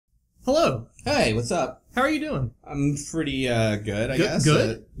Hello. Hey, what's up? How are you doing? I'm pretty good, I guess.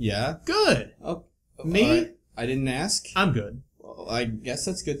 Good? Yeah. Good. Oh, Me? all right. I didn't ask. I'm good. Well, I guess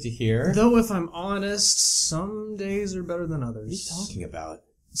that's good to hear. Though if I'm honest, some days are better than others. What are you talking about?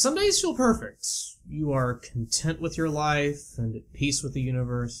 Some days feel perfect. You are content with your life and at peace with the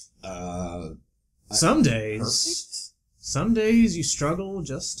universe. Some days... Perfect? Some days you struggle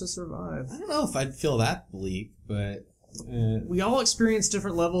just to survive. I don't know if I'd feel that bleak, but... We all experience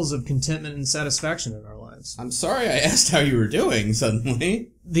different levels of contentment and satisfaction in our lives. I'm sorry I asked how you were doing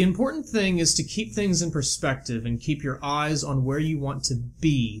suddenly. The important thing is to keep things in perspective and keep your eyes on where you want to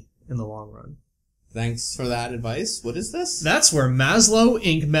be in the long run. Thanks for that advice. What is this? That's where Maslow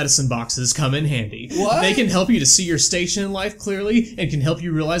Inc. medicine boxes come in handy. What? They can help you to see your station in life clearly and can help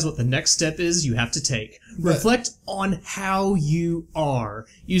you realize what the next step is you have to take. Reflect on how you are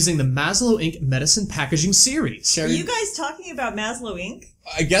using the Maslow Inc. medicine packaging series. Are you guys talking about Maslow Inc.?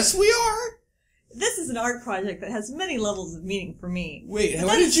 I guess we are. This is an art project that has many levels of meaning for me. Wait, But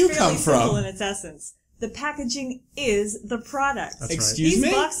where that did is you fairly come simple from? in its essence. The packaging is the product. That's Excuse These me?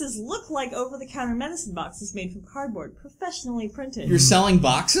 boxes look like over-the-counter medicine boxes made from cardboard, professionally printed. You're selling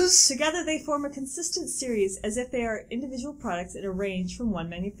boxes? Together they form a consistent series as if they are individual products in a range from one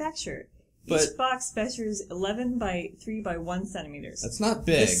manufacturer. But- Each box measures 11 by 3 by 1 centimeters. That's not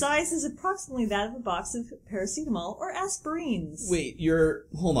The big. size is approximately that of a box of paracetamol or aspirines. Wait,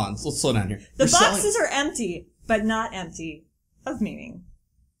 hold on, let's slow down here. The You're boxes are empty, but not empty of meaning.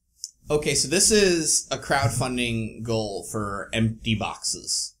 Okay, so this is a crowdfunding goal for empty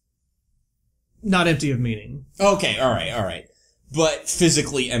boxes. Not empty of meaning. Okay, alright. But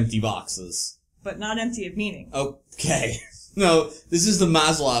physically empty boxes. But not empty of meaning. Okay. No, this is the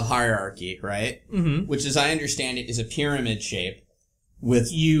Maslow hierarchy, right? Mm-hmm. Which, as I understand it, is a pyramid shape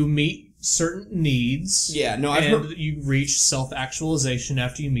with... You meet certain needs. Yeah, no, I've and heard... you reach self-actualization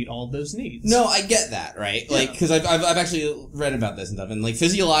after you meet all of those needs. No, I get that, right? Yeah. Like, because I've actually read about this and stuff, and like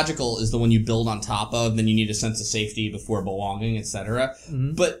physiological is the one you build on top of, then you need a sense of safety before belonging, etc.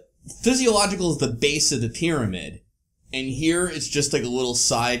 Mm-hmm. But physiological is the base of the pyramid, and here it's just like a little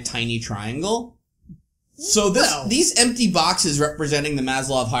side tiny triangle. So these empty boxes representing the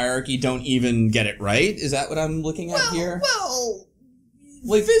Maslow hierarchy don't even get it right? Is that what I'm looking at here? Well,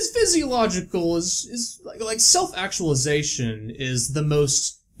 like physiological is like self-actualization is the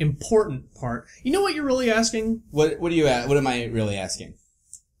most important part. You know what you're really asking? What am I really asking?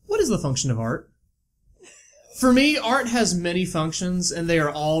 What is the function of art? For me, art has many functions, and they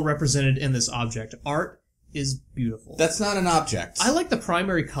are all represented in this object. Art is beautiful. That's not an object. I like the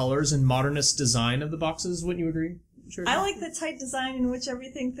primary colors and modernist design of the boxes, wouldn't you agree? Sure. I like the tight design in which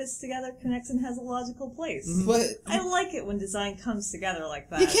everything fits together, connects, and has a logical place. But I like it when design comes together like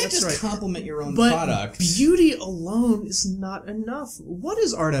that. you can't That's just right. compliment your own But product. beauty alone is not enough. What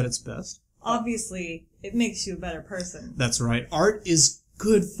is art at its best? Obviously, it makes you a better person. That's right. Art is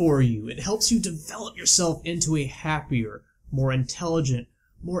good for you. It helps you develop yourself into a happier, more intelligent,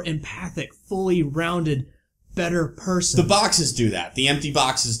 more empathic, fully rounded, better person. The boxes do that. The empty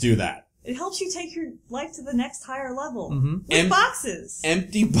boxes do that. It helps you take your life to the next higher level. Mm-hmm. With boxes.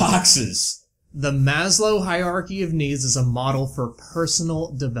 Empty boxes. The Maslow hierarchy of needs is a model for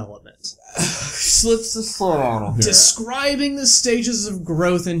personal development. Let's just slow down here. Describing the stages of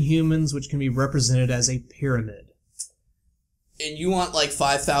growth in humans, which can be represented as a pyramid. And you want like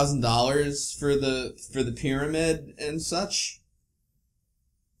 $5,000 for the pyramid and such?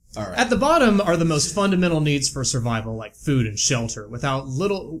 All right. At the bottom are the most fundamental needs for survival, like food and shelter, without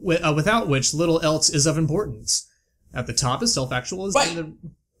which little else is of importance. At the top is self-actualization.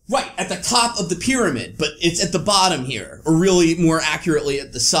 Right, at the top of the pyramid, but it's at the bottom here, or really more accurately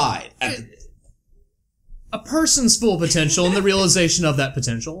at the side. A person's full potential and the realization of that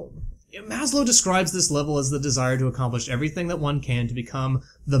potential. Maslow describes this level as the desire to accomplish everything that one can to become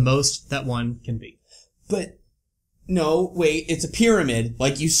the most that one can be. But no, wait, it's a pyramid,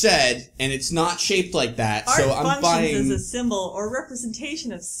 like you said, and it's not shaped like that, Art so I'm functions buying... as a symbol or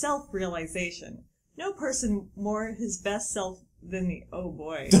representation of self-realization. No person more his best self than the... Oh,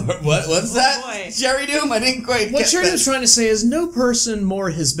 boy. What's that? Boy. Cherrydoom? I didn't quite What get Cherrydoom's that. trying to say is no person more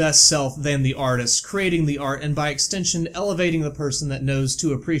his best self than the artist, creating the art, and by extension, elevating the person that knows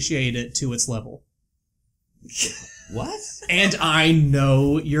to appreciate it to its level. What? And I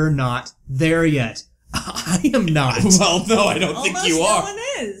know you're not there yet. I am not. Well, no, I don't think Almost you no are. one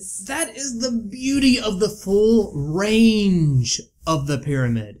is. That is the beauty of the full range of the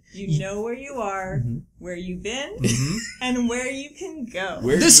pyramid. You know where you are, Mm-hmm. where you've been, Mm-hmm. and where you can go.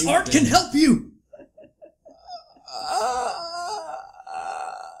 Where This you art been? can help you!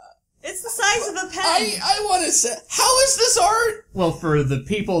 It's the size size of a pen. I want to say, how is this art? Well, for the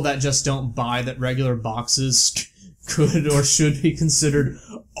people that just don't buy that regular boxes could or should be considered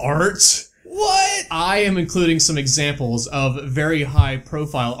art, What? I am including some examples of very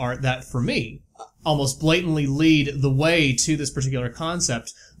high-profile art that, for me, almost blatantly lead the way to this particular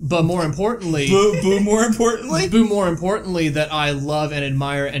concept. But more importantly... more importantly? more importantly, that I love and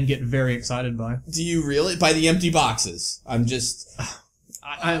admire and get very excited by. Do you really? By the empty boxes. I'm just...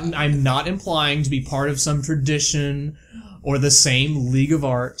 I'm not implying to be part of some tradition or the same league of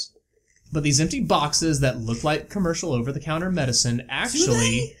art, but these empty boxes that look like commercial over-the-counter medicine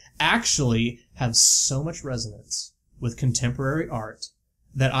actually have so much resonance with contemporary art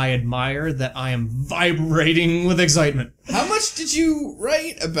that I admire, that I am vibrating with excitement. How much did you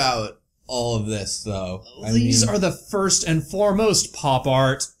write about all of this, though? These are the first and foremost pop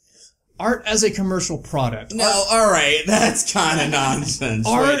art. Art as a commercial product. No, alright, that's kind of nonsense.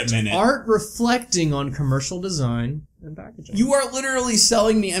 Wait a minute. Art reflecting on commercial design and packaging. You are literally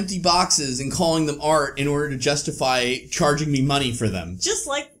selling me empty boxes and calling them art in order to justify charging me money for them. Just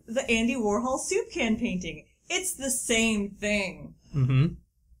like the Andy Warhol soup can painting. It's the same thing. Mm-hmm.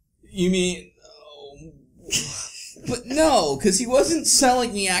 You mean... but no, because he wasn't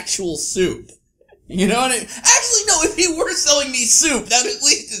selling me actual soup. You know what I mean? Actually, no, if he were selling me soup, that at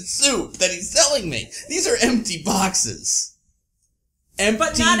least is soup that he's selling me. These are empty boxes. Empty...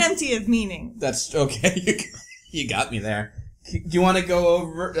 But not empty of meaning. That's okay. You got me there. Do you want to go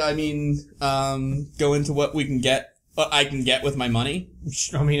over, go into what we can get, what I can get with my money?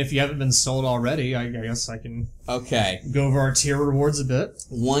 I mean, if you haven't been sold already, I guess I can go over our tier rewards a bit.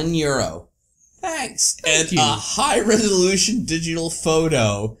 €1. Thanks. Thank and you. A high-resolution digital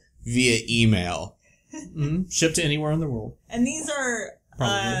photo via email. Shipped to anywhere in the world. And these are,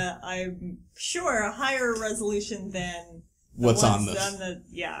 Probably. I'm sure, a higher resolution than What's on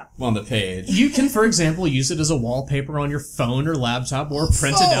the page. You can, for example, use it as a wallpaper on your phone or laptop, or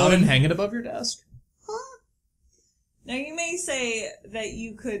print it out and hang it above your desk. Now, you may say that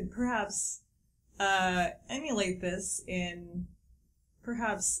you could perhaps emulate this in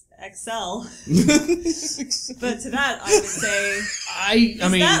perhaps Excel, but to that I would say, I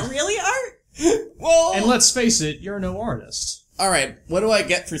mean, that really art? Well, and let's face it, you're no artist. Alright, what do I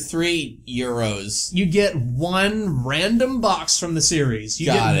get for €3? You get one random box from the series. You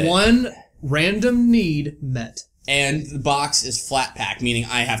Got get it. one random need met. And the box is flat pack, meaning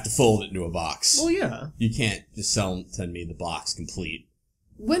I have to fold it into a box. Well, yeah. You can't just send me the box complete.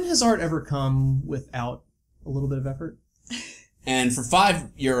 When has art ever come without a little bit of effort? And for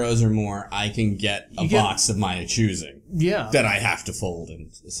 €5 or more, I can get a box of my choosing. Yeah. That I have to fold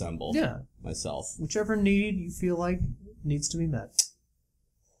and assemble. Yeah. Myself. Whichever need you feel like needs to be met.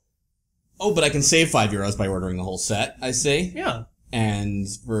 Oh, but I can save €5 by ordering the whole set, I see. Yeah. And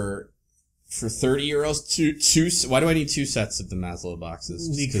for €30, why do I need 2 sets of the Maslow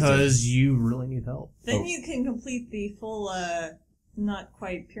boxes? Because you really need help. Then you can complete the full, not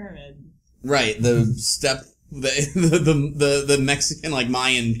quite pyramid. Right, the step, the Mexican, like,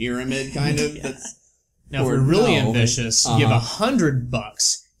 Mayan pyramid, kind of. Yeah. That's, Now, if you're really ambitious, you have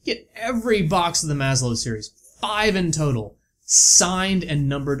 $100. Get every box of the Maslow series, 5 in total, signed and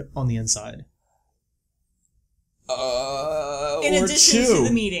numbered on the inside. In addition to the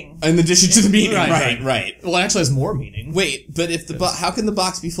meeting. In addition to the meaning, Right. right. Well, it actually has more meaning. Wait, but if how can the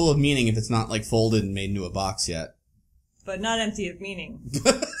box be full of meaning if it's not, like, folded and made into a box yet? But not empty of meaning.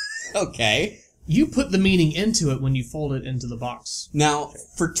 Okay. You put the meaning into it when you fold it into the box. Now,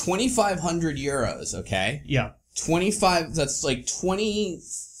 for €2,500, okay? Yeah. 25, that's like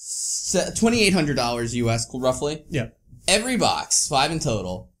 $2,800 US, roughly. Yeah. Every box, 5 in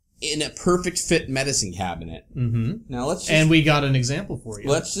total, in a perfect fit medicine cabinet. Mm-hmm. Now let's just, and we got an example for you.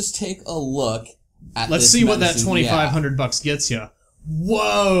 Let's just take a look at Let's this see what that medicine. $2,500 gets you.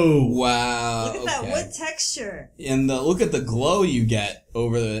 Whoa! Wow. Look at that wood texture. And look at the glow you get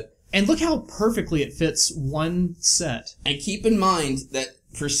over the... And look how perfectly it fits one set. And keep in mind that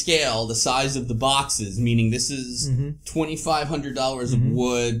for scale, the size of the boxes, meaning this is $2,500 of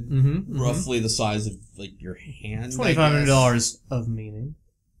wood, roughly the size of, like, your hand. $2,500 of meaning.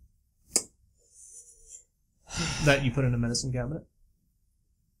 That you put in a medicine cabinet.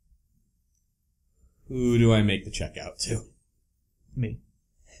 Who do I make the check out to? Me.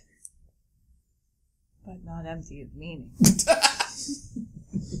 But not empty of meaning.